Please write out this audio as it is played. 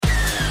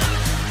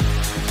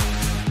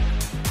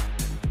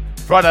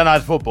Friday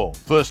Night Football.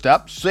 First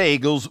up, Sea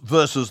Eagles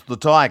versus the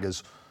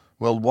Tigers.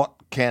 Well, what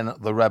can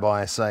the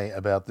Rabbi say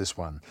about this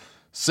one?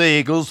 Sea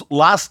Eagles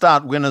last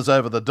start winners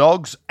over the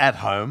Dogs at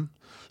home.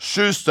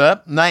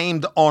 Schuster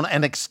named on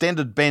an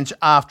extended bench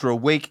after a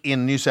week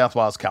in New South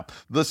Wales Cup.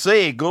 The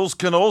Sea Eagles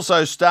can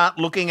also start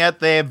looking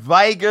at their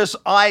Vegas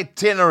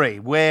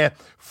itinerary, where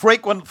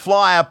frequent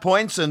flyer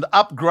points and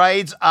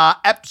upgrades are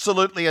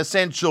absolutely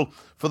essential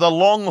for the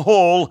long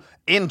haul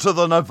into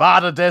the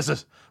Nevada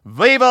desert.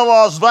 Viva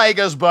Las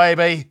Vegas,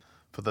 baby!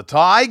 For the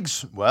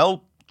Tigers,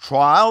 well,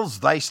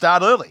 trials, they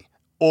start early.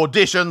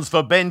 Auditions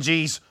for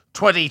Benji's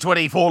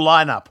 2024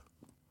 lineup.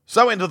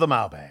 So into the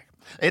mailbag.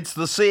 It's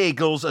the Sea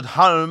Eagles at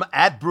home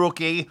at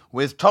Brookie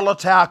with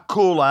Tolotau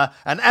Cooler,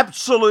 an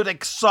absolute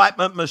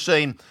excitement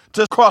machine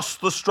to cross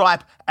the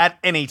stripe at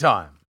any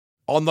time.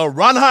 On the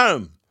run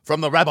home from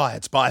the Rabbi,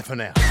 it's bye for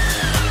now.